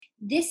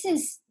this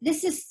is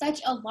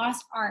such a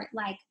lost art,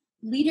 like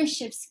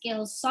leadership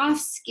skills,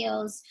 soft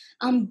skills,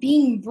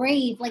 being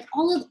brave, like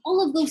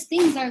all of those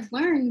things are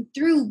learned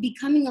through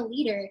becoming a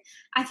leader.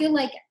 I feel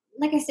like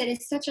I said,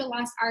 it's such a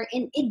lost art,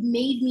 and it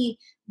made me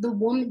the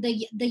woman,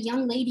 the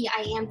young lady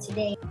I am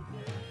today.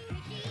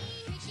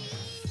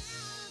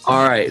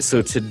 All right,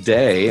 so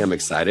today I'm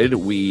excited.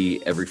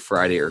 We every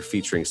Friday are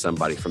featuring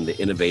somebody from the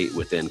Innovate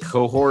Within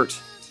cohort.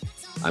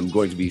 I'm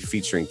going to be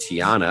featuring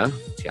Tiana.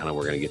 Tiana,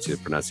 we're going to get to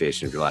the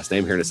pronunciation of your last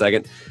name here in a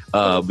second.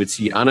 But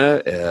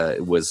Tiana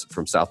was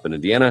from South Bend,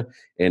 Indiana,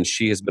 and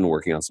she has been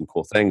working on some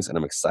cool things, and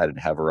I'm excited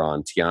to have her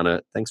on.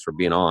 Tiana, thanks for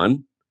being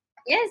on.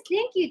 Yes,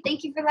 thank you.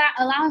 Thank you for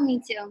allowing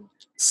me to.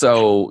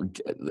 So,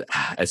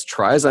 as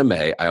try as I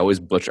may, I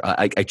always butcher.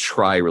 I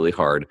try really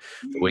hard.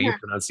 The way you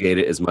pronunciate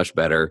it is much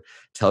better.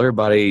 Tell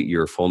everybody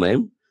your full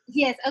name.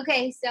 Yes.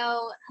 Okay.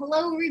 So,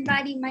 hello,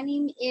 everybody. My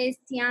name is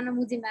Tiana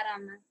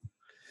Muzimbarama.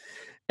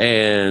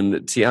 And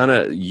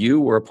Tiana, you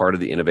were a part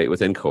of the Innovate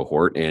Within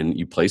cohort, and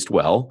you placed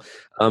well.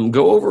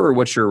 Go over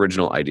what your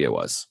original idea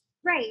was.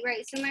 Right.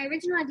 So my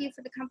original idea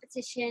for the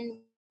competition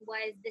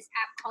was this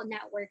app called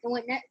Network, and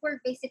what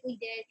Network basically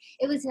did,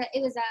 it was a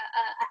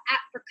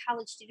app for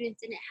college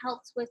students, and it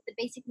helps with the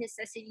basic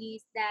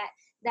necessities that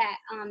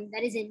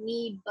is in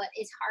need but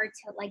is hard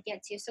to like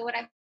get to. So what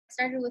I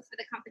started with for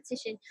the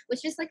competition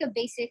was just like a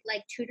basic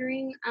like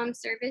tutoring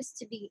service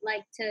to be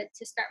like to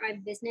start my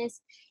business,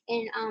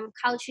 and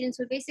college students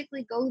would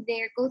basically go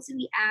to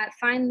the app,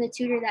 find the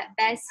tutor that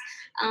best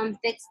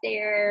fits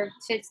their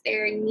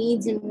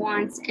needs and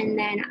wants, and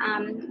then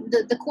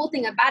the cool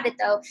thing about it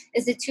though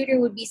is the tutor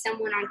would be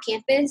someone on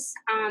campus,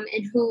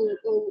 and who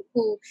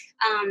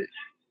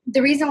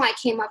the reason why I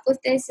came up with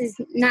this is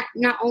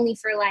not only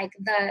for like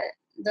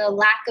the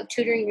lack of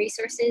tutoring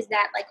resources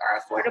that like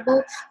are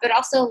affordable, but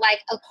also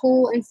like a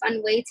cool and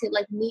fun way to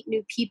like meet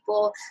new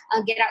people,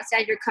 get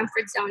outside your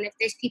comfort zone. If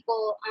there's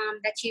people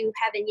that you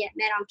haven't yet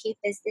met on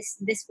campus,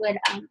 this would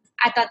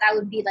I thought that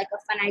would be like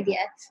a fun idea.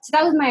 So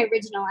that was my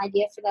original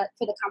idea for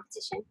the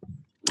competition.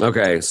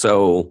 Okay,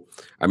 so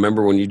I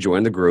remember when you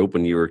joined the group,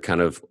 and you were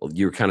kind of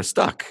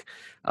stuck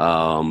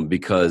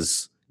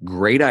because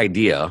great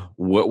idea.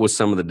 What was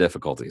some of the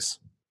difficulties?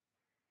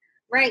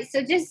 Right.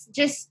 So just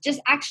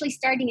actually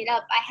starting it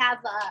up, I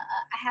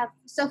have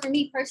so for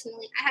me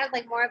personally, I have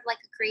like more of like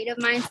a creative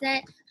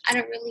mindset. I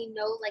don't really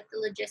know like the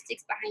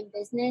logistics behind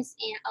business,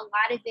 and a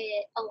lot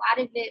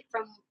of it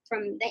from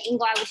the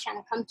angle I was trying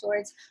to come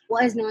towards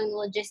was knowing the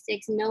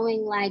logistics,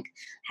 knowing like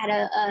how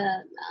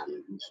to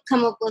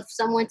come up with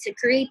someone to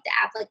create the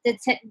app, like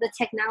the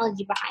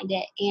technology behind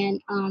it,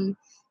 and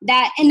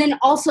that, and then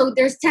also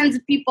there's tons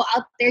of people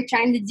out there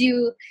trying to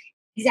do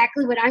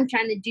exactly what I'm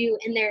trying to do,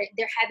 and they're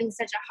having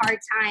such a hard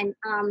time.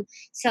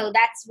 So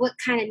that's what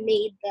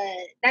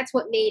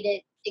made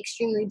it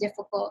extremely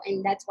difficult,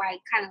 and that's why I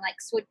kind of like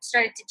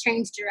started to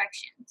change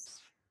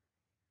directions.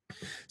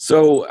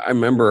 So I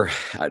remember,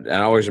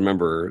 I always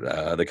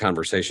remember the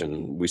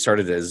conversation. We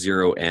started at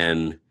zero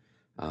N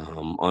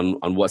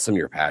on what some of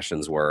your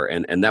passions were,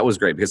 and that was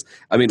great because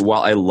I mean,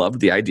 while I loved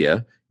the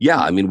idea,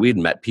 I mean, we had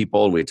met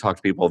people and we had talked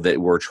to people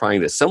that were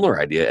trying a similar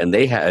idea, and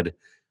they had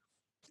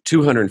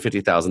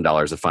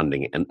 $250,000 of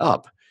funding and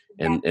up,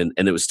 and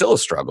it was still a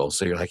struggle.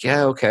 So you're like,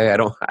 yeah, okay, I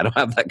don't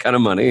have that kind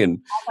of money,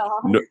 and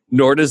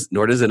nor does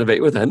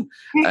Innovate Within,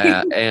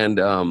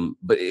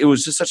 but it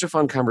was just such a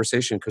fun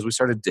conversation because we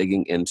started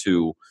digging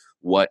into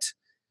what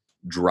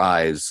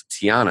drives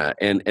Tiana,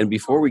 and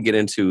before we get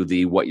into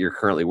what you're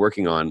currently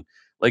working on,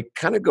 like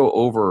kind of go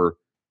over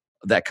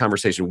that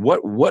conversation.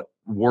 What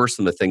were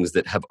some of the things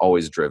that have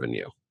always driven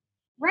you?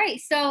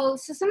 Right. So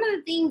some of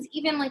the things,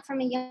 even like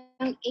from a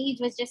young age,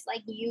 was just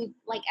like you,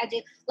 like I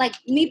did, like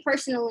me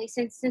personally,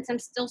 since I'm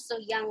still so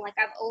young, like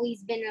I've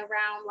always been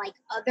around like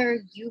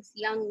other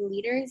young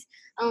leaders.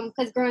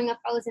 Because growing up,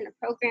 I was in a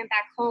program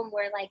back home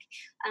where it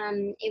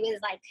was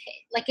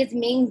like its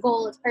main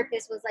goal, its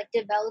purpose was like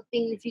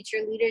developing the future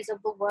leaders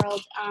of the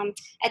world.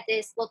 At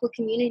this local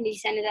community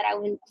center that I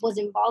was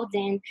involved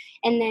in,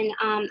 and then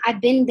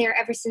I've been there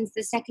ever since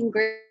the second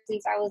grade,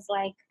 since I was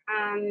like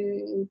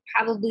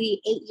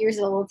probably 8 years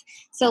old.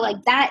 So like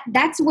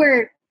that's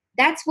where,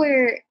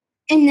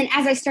 and then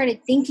as I started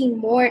thinking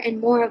more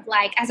and more of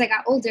like, as I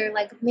got older,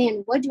 like,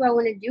 man, what do I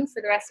want to do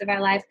for the rest of my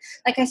life?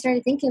 Like I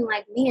started thinking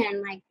like,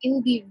 man, like it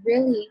would be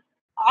really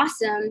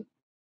awesome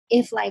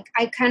if like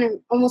I kind of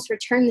almost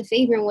return the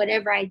favor in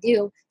whatever I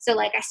do. So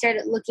like I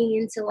started looking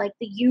into like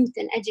the youth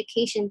and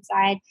education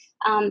side.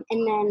 And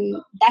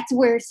then that's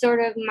where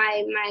sort of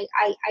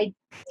I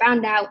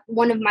found out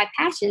one of my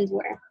passions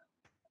were.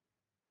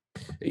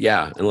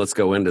 Yeah, and let's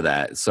go into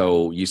that.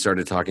 So you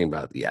started talking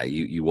about,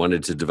 you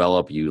wanted to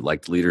develop, you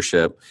liked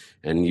leadership,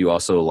 and you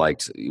also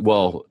liked,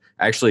 well,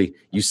 actually,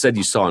 you said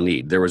you saw a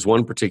need. There was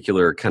one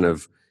particular kind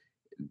of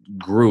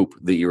group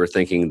that you were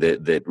thinking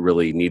that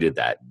really needed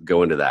that.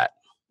 Go into that.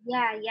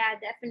 Yeah,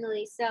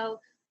 definitely. So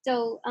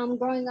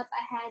Growing up,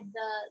 I had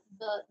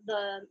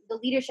the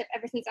leadership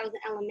ever since I was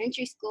in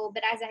elementary school.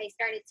 But as I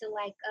started to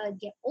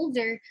get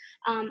older,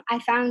 I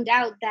found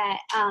out that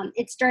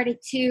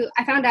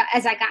I found out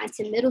as I got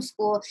into middle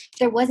school,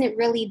 there wasn't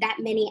really that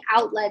many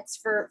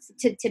outlets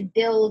to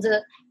build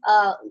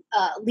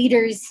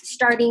leaders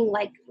starting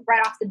like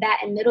right off the bat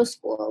in middle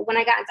school. When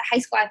I got into high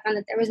school, I found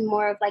that there was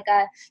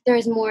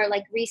more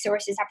like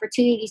resources,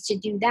 opportunities to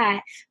do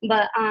that.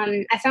 But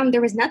I found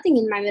there was nothing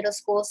in my middle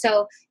school.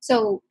 So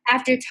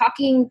after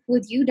talking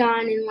with you,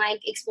 Don, and like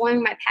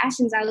exploring my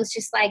passions, I was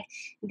just like,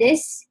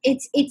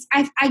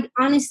 I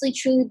honestly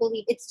truly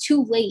believe it's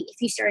too late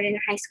if you started in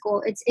high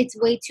school. It's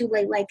way too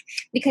late, like,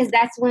 because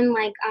that's when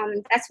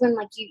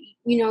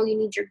you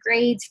need your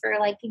grades for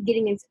like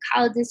getting into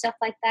college and stuff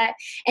like that.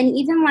 And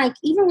even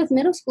with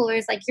middle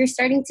schoolers, like, you're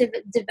starting to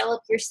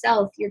develop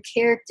yourself, your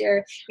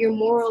character, your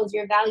morals,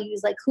 your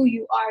values, like who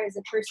you are as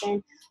a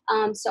person.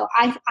 So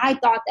I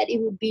thought that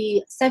it would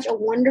be such a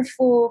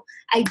wonderful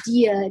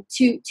idea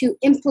to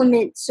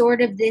implement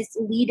sort of this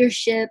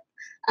leadership,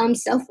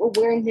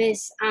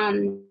 self-awareness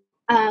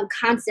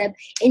concept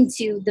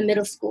into the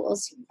middle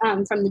schools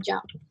from the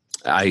jump.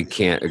 I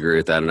can't agree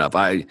with that enough.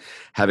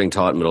 Having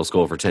taught middle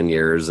school for 10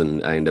 years,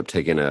 and I ended up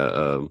taking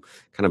a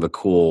kind of a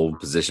cool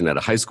position at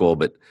a high school,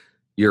 but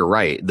you're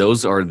right.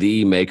 Those are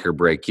the make or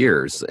break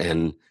years.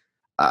 And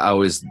I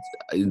always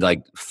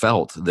like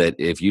felt that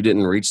if you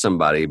didn't reach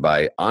somebody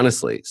by,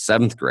 honestly,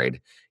 7th grade,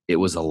 it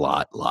was a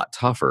lot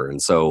tougher.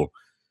 And so,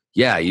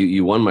 yeah,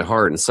 you won my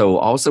heart. And so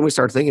all of a sudden we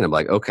started thinking, I'm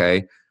like,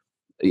 okay,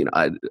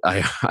 I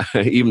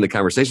even the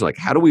conversation, like,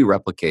 how do we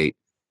replicate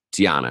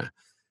Tiana?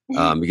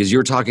 Because you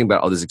were talking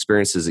about all these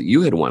experiences that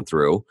you had went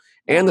through,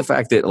 and the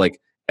fact that, like,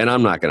 and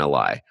I'm not going to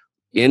lie,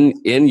 in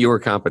your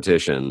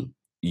competition,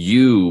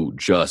 you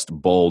just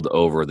bowled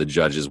over the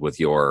judges with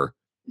your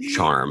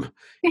charm.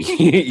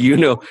 you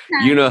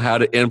know how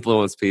to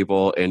influence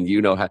people, and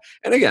you know how.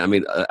 And again, I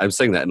mean, I'm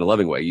saying that in a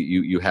loving way.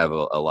 You have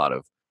a lot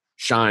of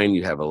shine.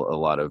 You have a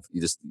lot of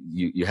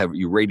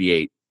you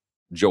radiate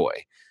joy,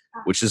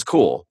 which is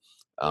cool.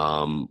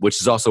 Which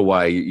is also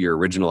why your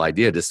original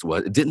idea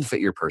it didn't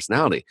fit your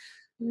personality.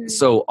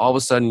 So all of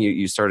a sudden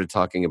you started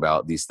talking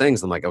about these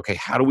things. I'm like, okay,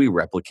 how do we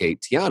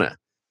replicate Tiana?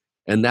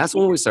 And that's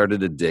when we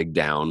started to dig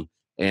down.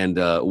 And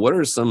what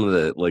are some of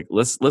the, like,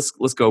 let's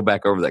go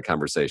back over that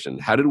conversation.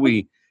 How did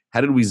we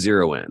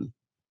zero in?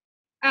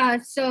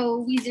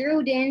 So we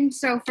zeroed in.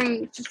 So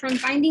from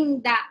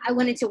finding that I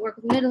wanted to work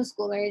with middle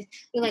schoolers,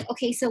 we're like,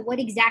 okay, so what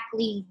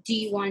exactly do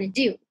you want to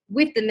do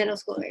with the middle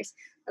schoolers?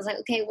 I was like,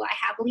 okay, well, I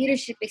have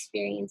leadership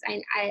experience.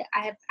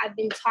 I've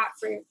been taught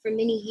for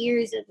many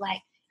years of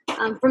like,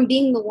 from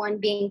being the one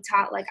being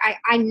taught, like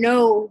I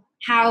know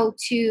how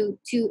to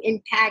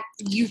impact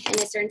youth in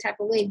a certain type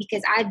of way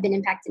because I've been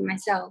impacted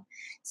myself.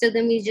 So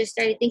then we just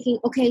started thinking,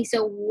 okay,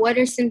 so what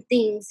are some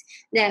things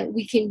that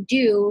we can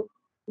do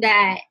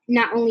that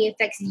not only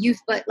affects youth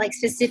but like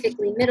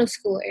specifically middle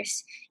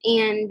schoolers?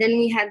 And then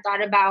we had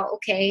thought about,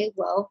 okay,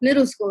 well,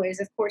 middle schoolers,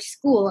 of course,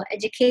 school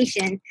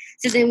education.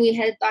 So then we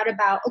had thought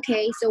about,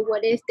 okay, so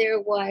what if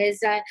there was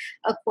a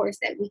course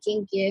that we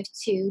can give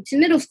to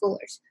middle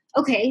schoolers?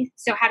 Okay,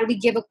 so how do we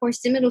give a course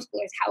to middle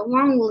schoolers? How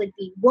long will it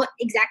be? What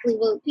exactly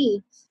will it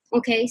be?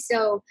 Okay,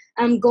 so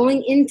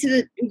going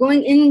into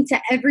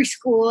every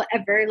school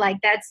ever, like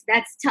that's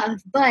tough,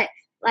 but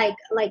like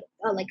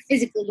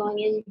physically going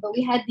in. But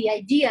we had the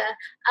idea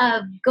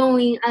of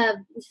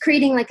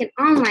creating like an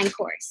online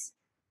course.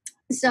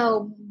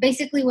 So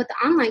basically what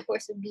the online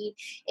course would be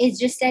is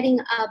just setting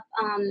up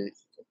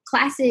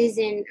classes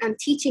and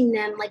teaching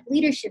them like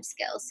leadership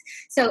skills.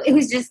 So it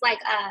was just like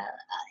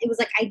it was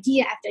like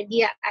idea after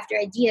idea after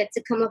idea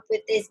to come up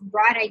with this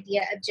broad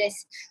idea of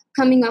just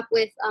coming up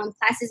with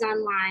classes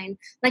online.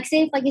 Like,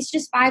 say if like it's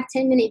just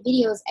 5-10 minute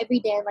videos every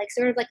day, like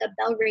sort of like a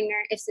bell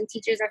ringer, if some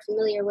teachers are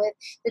familiar with,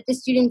 that the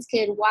students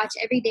could watch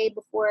every day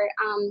before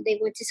they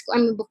went to school. I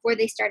mean, before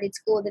they started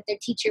school, that their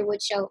teacher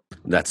would show.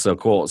 That's so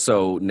cool.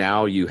 So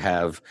now you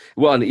have,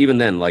 well, and even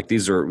then, like,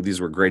 these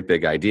were great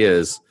big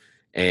ideas.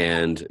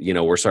 And,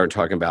 we're starting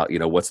talking about,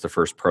 what's the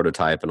first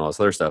prototype and all this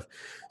other stuff.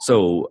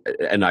 So,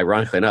 and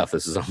ironically enough,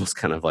 this is almost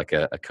kind of like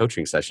a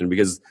coaching session,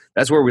 because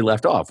that's where we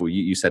left off.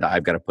 You said,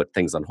 I've got to put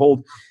things on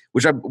hold,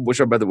 which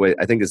by the way,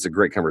 I think is a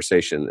great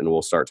conversation, and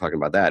we'll start talking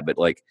about that. But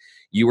like,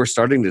 you were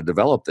starting to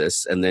develop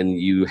this, and then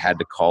you had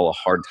to call a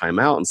hard time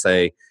out and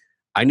say,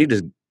 I need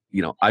to,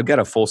 I've got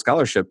a full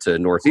scholarship to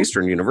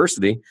Northeastern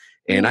University,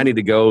 and I need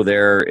to go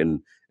there.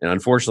 And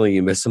unfortunately,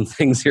 you missed some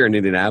things here in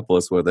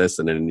Indianapolis with us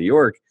and in New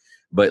York.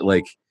 But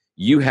like,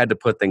 you had to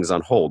put things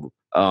on hold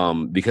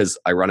because,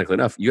 ironically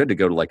enough, you had to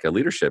go to like a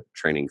leadership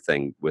training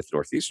thing with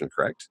Northeastern,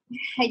 correct?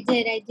 I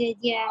did,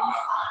 yeah.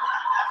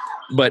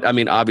 But I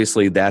mean,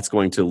 obviously, that's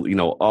going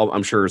to,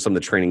 I'm sure some of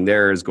the training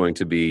there is going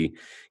to be,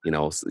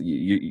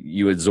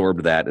 you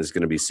absorbed that is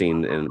going to be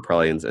seen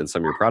probably in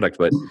some of your product.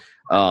 But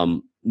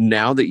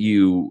now that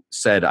you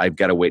said, I've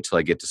got to wait till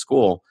I get to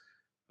school,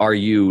 are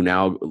you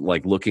now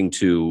like looking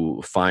to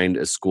find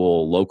a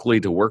school locally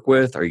to work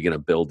with? Are you going to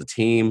build a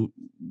team?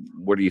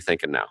 What are you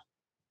thinking now?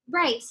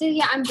 Right. So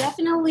yeah, I'm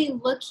definitely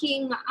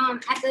looking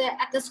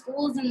at the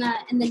schools in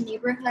the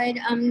neighborhood.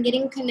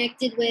 Getting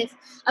connected with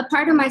a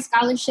part of my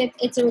scholarship.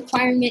 It's a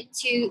requirement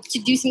to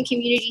do some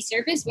community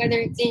service, whether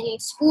it's in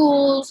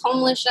schools,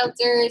 homeless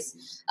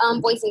shelters,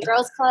 Boys and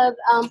Girls Club,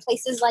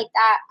 places like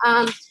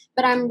that.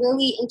 But I'm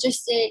really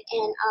interested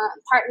in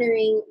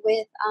partnering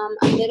with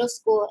a middle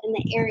school in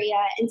the area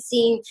and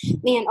seeing,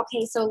 man,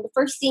 okay, so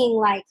first seeing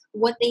like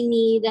what they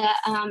need,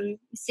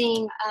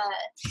 seeing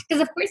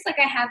because of course like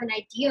I have an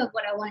idea of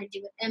what I want to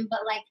do with them, but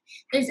like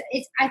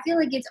I feel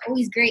like it's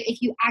always great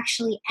if you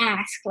actually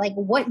ask like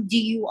what do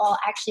you all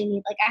actually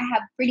need. Like I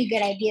have pretty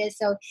good ideas,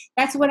 so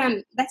that's what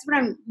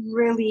I'm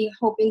really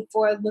hoping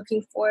for,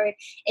 looking for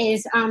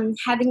is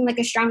having like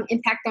a strong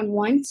impact on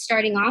one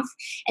starting off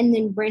and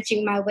then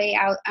branching my way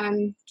out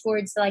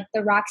towards like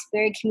the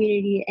Roxbury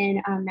community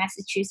in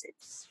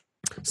Massachusetts.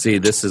 See,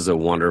 this is a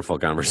wonderful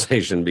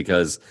conversation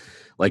because,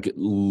 like,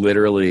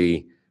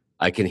 literally,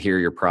 I can hear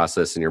your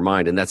process in your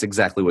mind, and that's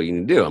exactly what you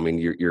need to do. I mean,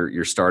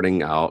 you're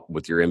starting out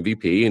with your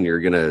MVP, and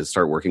you're going to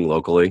start working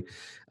locally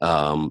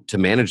to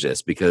manage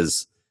this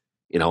because,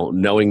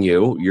 knowing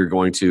you're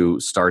going to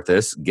start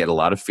this, get a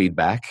lot of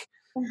feedback,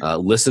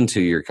 listen to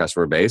your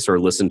customer base, or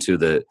listen to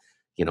the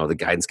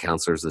guidance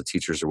counselors, the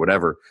teachers, or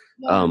whatever.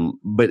 Yeah.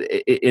 But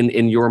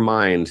in your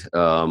mind,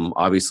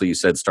 obviously, you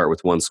said start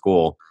with one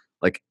school.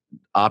 Like,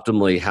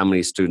 optimally, how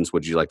many students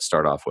would you like to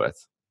start off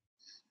with?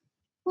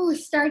 Ooh,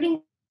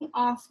 starting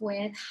off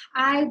with,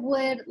 I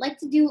would like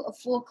to do a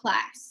full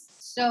class.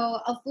 So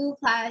a full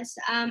class.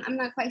 I'm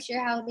not quite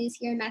sure how it is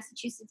here in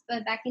Massachusetts,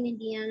 but back in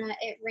Indiana,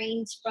 it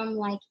ranged from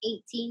like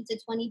 18 to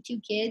 22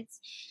 kids,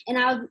 and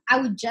I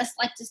would just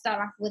like to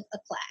start off with a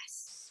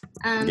class.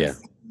 Yeah,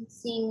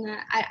 Seeing,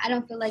 I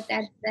don't feel like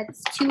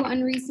that's too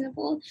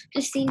unreasonable.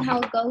 Just seeing how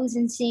it goes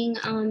and seeing,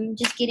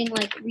 just getting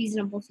like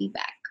reasonable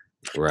feedback.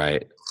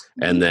 right.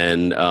 And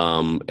then,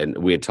 and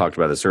we had talked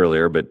about this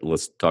earlier, but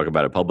let's talk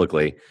about it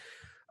publicly.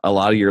 A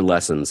lot of your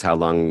lessons, how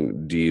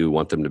long do you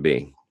want them to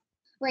be?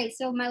 Right.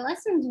 So my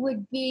lessons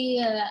would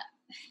be.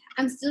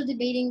 I'm still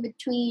debating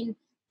between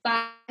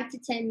 5 to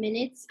 10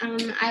 minutes.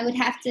 I would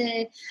have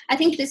to. I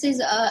think this is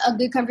a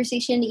good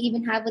conversation to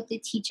even have with the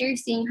teacher,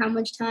 seeing how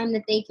much time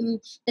that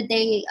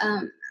they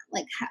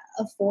like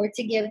afford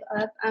to give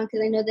up.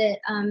 Because I know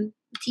that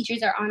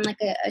teachers are on like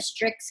a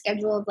strict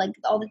schedule of like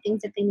all the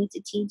things that they need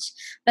to teach.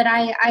 But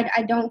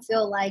I don't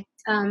feel like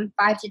 5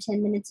 to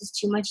 10 minutes is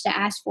too much to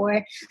ask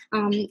for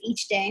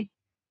each day.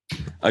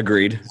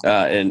 Agreed.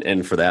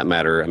 And for that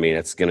matter, I mean,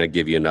 it's going to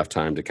give you enough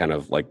time to kind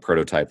of like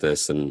prototype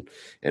this and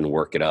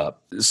work it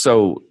up.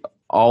 So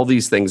all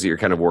these things that you're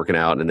kind of working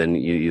out, and then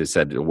you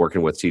said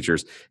working with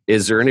teachers.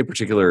 Is there any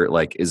particular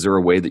like? Is there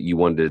a way that you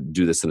wanted to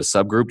do this in a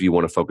subgroup? Do you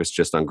want to focus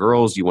just on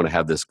girls? Do you want to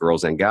have this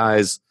girls and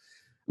guys?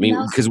 I mean,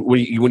 No. because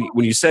when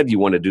you said you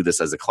want to do this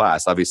as a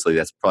class, obviously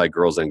that's probably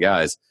girls and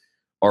guys.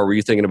 Or were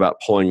you thinking about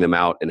pulling them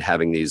out and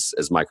having these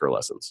as micro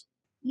lessons?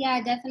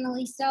 Yeah,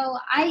 definitely. So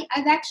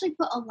I've actually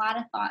put a lot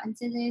of thought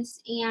into this,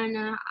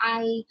 and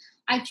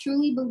I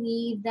truly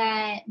believe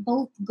that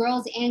both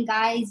girls and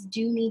guys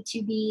do need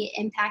to be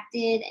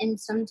impacted in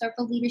some sort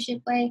of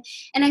leadership way.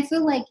 And I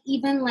feel like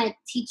even like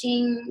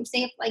teaching,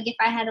 say if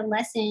I had a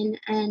lesson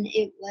and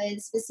it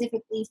was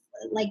specifically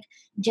like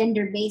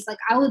gender based, like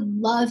I would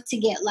love to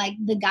get like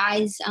the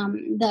guys,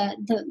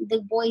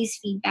 the boys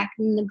feedback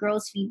and the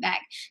girls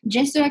feedback,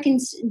 just so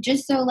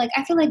just so like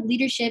I feel like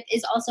leadership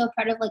is also a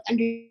part of like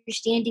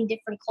understanding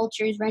different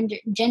cultures,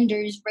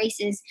 genders,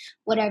 races,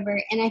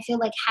 whatever. And I feel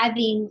like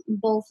having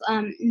both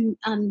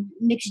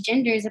mixed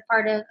genders a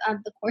part of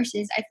the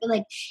courses, I feel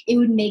like it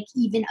would make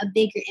even a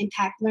bigger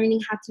impact.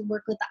 Learning how to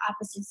work with the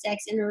opposite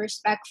sex in a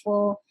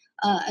respectful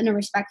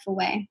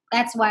way.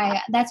 That's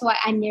why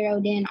I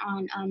narrowed in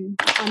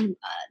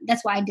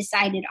that's why I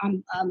decided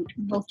on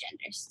both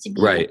genders to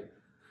be. Right.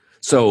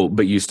 So,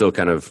 but you still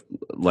kind of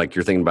like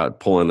you're thinking about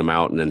pulling them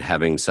out and then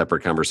having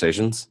separate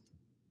conversations.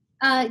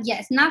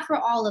 Yes, not for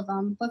all of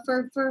them, but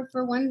for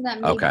ones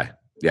that maybe. Okay.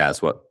 Yeah,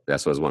 that's what I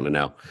was wanting to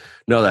know.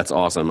 No, that's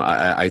awesome.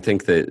 I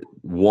think that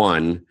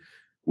one,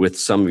 with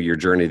some of your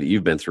journey that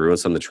you've been through and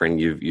some of the training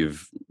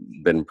you've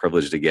been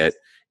privileged to get,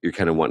 you're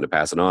kind of wanting to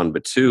pass it on.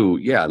 But two,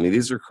 yeah, I mean,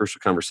 these are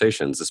crucial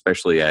conversations,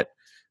 especially at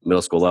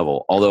middle school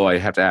level. Although I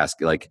have to ask,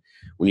 like,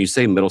 when you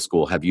say middle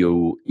school, have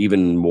you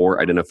even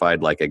more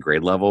identified like a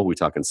grade level? We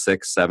talking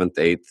sixth, seventh,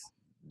 eighth?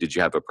 Did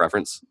you have a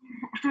preference?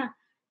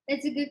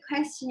 It's a good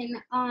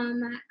question.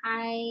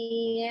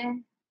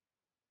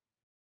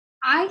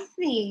 I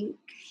think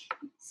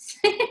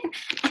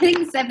I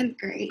think seventh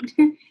grade.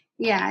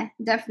 Yeah,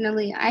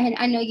 definitely.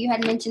 I know you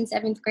had mentioned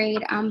seventh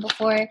grade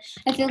before.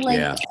 I feel like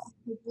Yeah.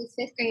 with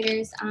fifth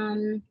graders,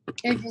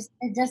 they're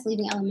just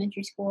leaving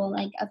elementary school.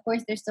 Like, of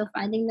course, they're still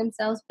finding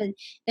themselves, but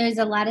there's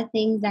a lot of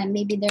things that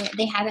maybe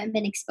they haven't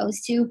been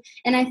exposed to.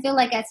 And I feel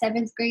like at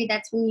seventh grade,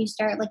 that's when you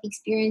start like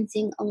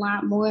experiencing a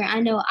lot more. I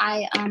know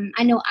I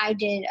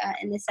did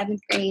in the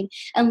seventh grade,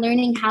 and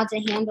learning how to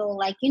handle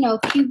like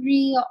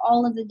puberty,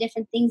 all of the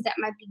different things that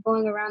might be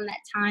going around that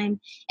time.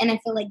 And I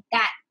feel like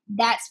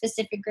that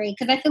specific grade,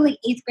 because I feel like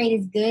 8th grade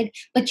is good,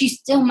 but you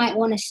still might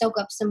want to soak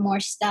up some more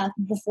stuff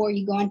before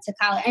you go into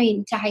college. I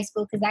mean, to high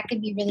school, because that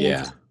could be really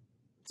interesting.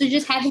 So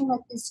just having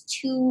like this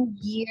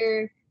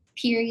 2-year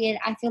period,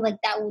 I feel like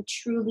that will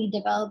truly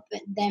develop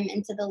them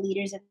into the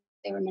leaders that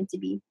they were meant to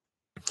be.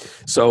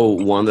 So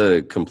one of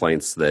the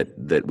complaints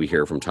that we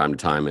hear from time to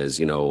time is,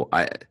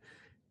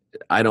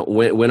 I don't,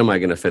 when am I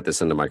going to fit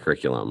this into my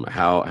curriculum?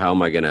 How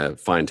am I going to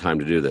find time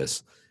to do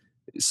this?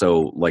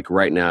 So like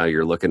right now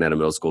you're looking at a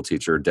middle school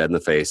teacher dead in the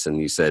face and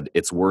you said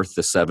it's worth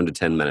the 7 to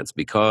 10 minutes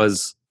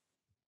because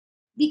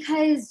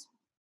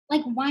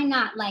like, why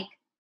not? Like,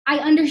 I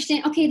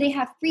understand, okay, they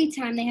have free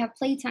time, they have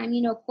playtime,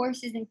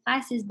 courses and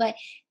classes, but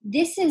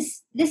this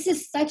is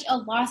such a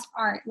lost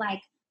art. Like,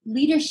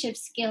 leadership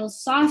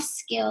skills, soft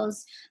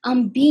skills,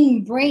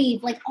 being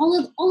brave, like all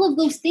of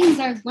those things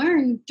I've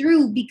learned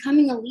through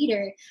becoming a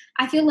leader.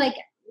 I feel like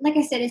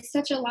I said, it's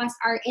such a lost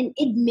art, and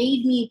it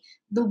made me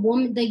the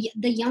woman, the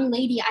young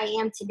lady I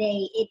am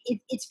today.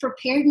 It's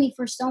prepared me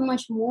for so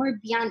much more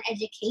beyond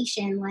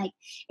education. Like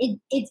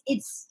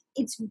it's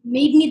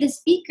made me the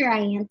speaker I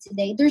am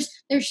today.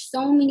 There's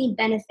so many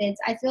benefits.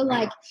 I feel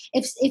like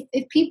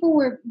if people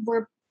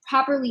were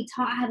properly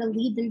taught how to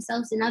lead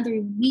themselves and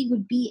others, we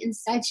would be in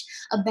such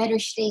a better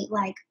state.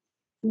 Like,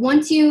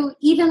 once you,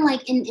 even like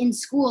in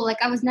school, like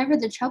I was never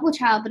the trouble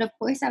child, but of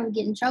course I would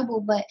get in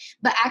trouble, but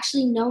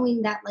actually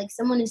knowing that like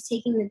someone is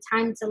taking the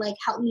time to like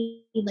help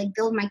me like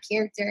build my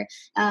character,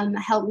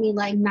 help me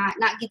like not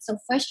get so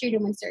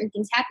frustrated when certain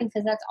things happen,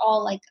 because that's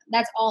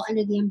all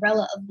under the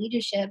umbrella of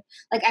leadership.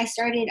 Like I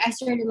started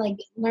like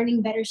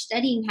learning better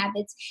studying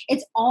habits.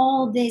 It's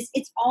all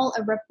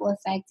a ripple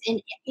effect,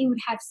 and it would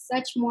have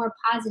such more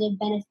positive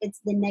benefits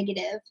than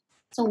negative.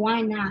 So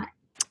why not?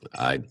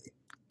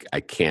 I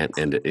can't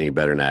end it any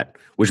better than that.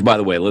 Which, by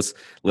the way, let's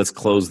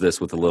close this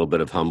with a little bit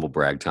of humble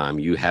brag time.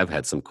 You have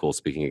had some cool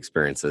speaking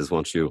experiences.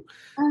 Won't you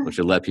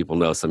let people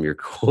know some of your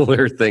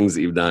cooler things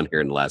that you've done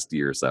here in the last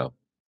year or so?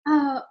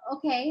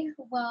 Okay.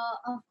 Well,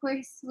 of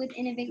course, with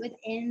Innovate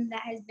Within,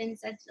 that has been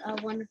such a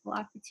wonderful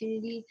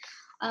opportunity.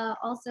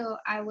 Also,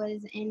 I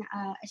was in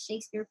a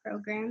Shakespeare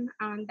program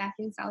back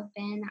in South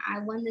Bend. I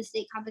won the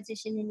state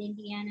competition in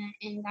Indiana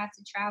and got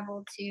to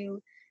travel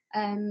to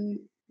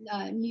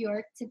New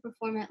York to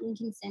perform at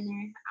Lincoln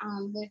Center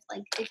with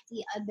like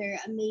 50 other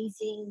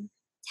amazing,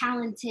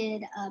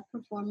 talented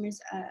performers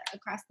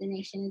across the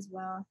nation as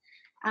well.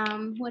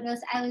 What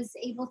else? I was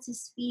able to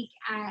speak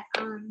at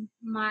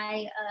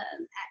my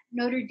at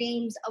Notre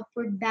Dame's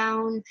Upward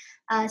Bound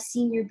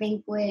senior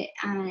banquet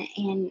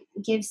and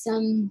give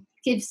some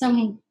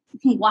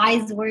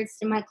wise words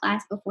to my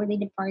class before they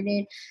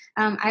departed.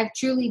 I've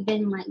truly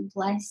been like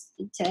blessed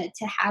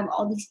to have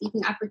all these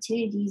speaking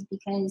opportunities,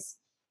 because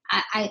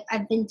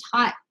I've been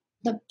taught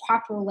the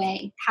proper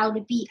way, how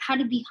to be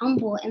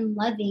humble and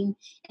loving,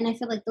 and I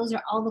feel like those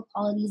are all the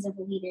qualities of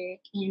a leader.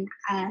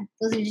 And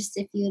those are just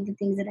a few of the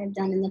things that I've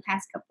done in the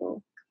past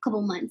couple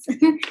months.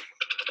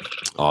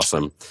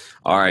 Awesome.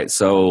 All right,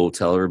 so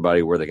tell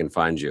everybody where they can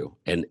find you,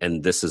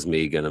 and this is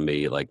me gonna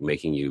be like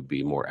making you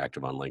be more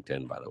active on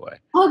LinkedIn, by the way.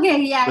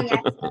 Okay, yeah. So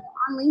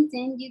on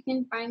LinkedIn, you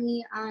can find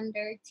me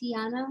under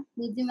Tiana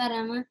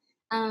Mudumarama.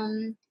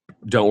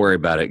 Don't worry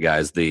about it,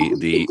 guys. The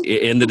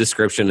in the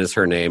description is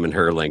her name and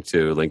her link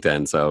to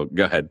LinkedIn. So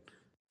go ahead.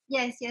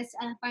 Yes.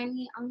 Find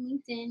me on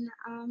LinkedIn.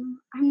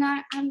 I'm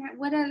not.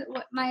 What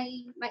my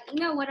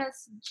email? What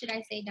else should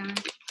I say, Don?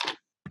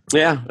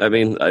 Yeah, I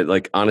mean,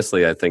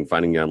 honestly, I think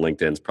finding you on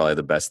LinkedIn is probably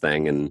the best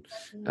thing. And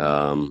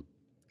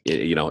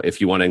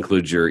if you want to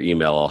include your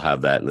email, I'll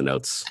have that in the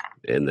notes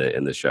in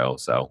the show.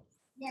 So.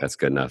 That's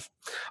good enough.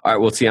 All right.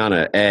 Well,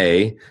 Tiana,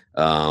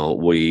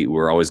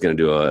 we're always going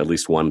to do at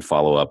least one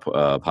follow-up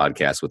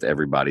podcast with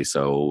everybody.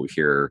 So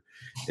here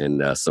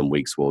in some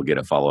weeks, we'll get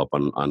a follow-up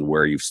on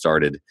where you've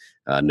started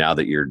now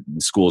that your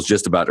school's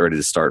just about ready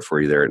to start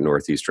for you there at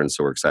Northeastern.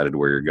 So we're excited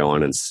where you're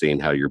going and seeing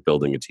how you're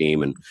building a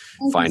team and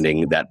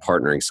finding that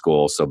partnering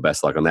school. So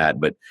best luck on that.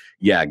 But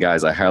yeah,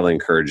 guys, I highly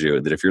encourage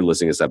you that if you're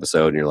listening to this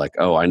episode and you're like,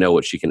 oh, I know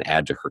what she can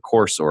add to her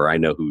course, or I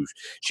know who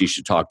she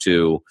should talk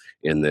to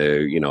in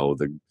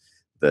the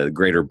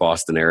greater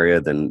Boston area,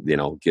 then,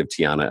 give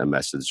Tiana a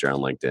message there on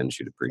LinkedIn.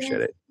 She'd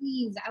appreciate it.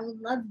 Please. I would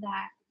love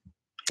that.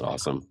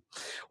 Awesome.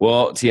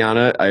 Well,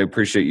 Tiana, I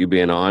appreciate you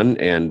being on,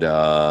 and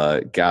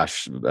well,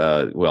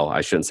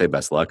 I shouldn't say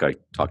best luck. I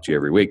talk to you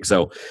every week.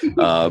 So,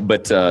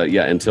 but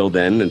until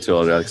then, until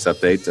our next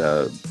update,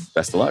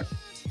 best of luck.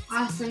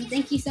 Awesome.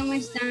 Thank you so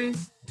much, Don.